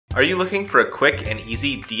Are you looking for a quick and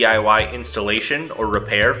easy DIY installation or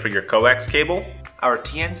repair for your coax cable? Our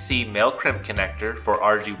TNC Male Crimp Connector for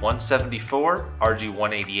RG174,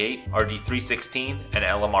 RG188, RG316, and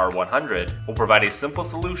LMR-100 will provide a simple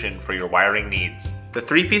solution for your wiring needs. The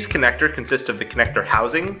three-piece connector consists of the connector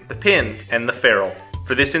housing, the pin, and the ferrule.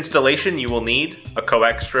 For this installation you will need a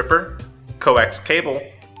coax stripper, coax cable,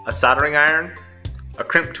 a soldering iron, a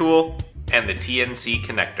crimp tool, and the TNC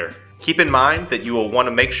connector. Keep in mind that you will want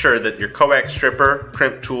to make sure that your coax stripper,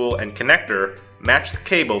 crimp tool, and connector match the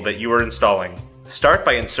cable that you are installing. Start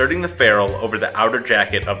by inserting the ferrule over the outer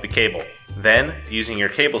jacket of the cable. Then, using your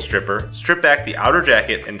cable stripper, strip back the outer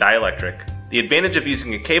jacket and dielectric. The advantage of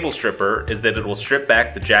using a cable stripper is that it will strip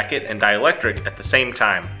back the jacket and dielectric at the same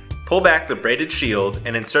time. Pull back the braided shield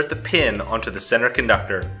and insert the pin onto the center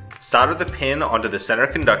conductor. Solder the pin onto the center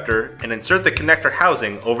conductor and insert the connector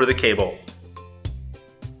housing over the cable.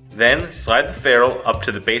 Then, slide the ferrule up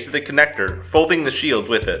to the base of the connector, folding the shield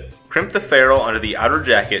with it. Crimp the ferrule onto the outer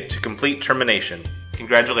jacket to complete termination.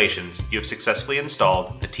 Congratulations, you have successfully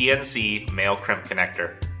installed the TNC Male Crimp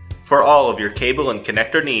Connector. For all of your cable and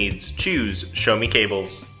connector needs, choose Show Me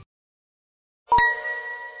Cables.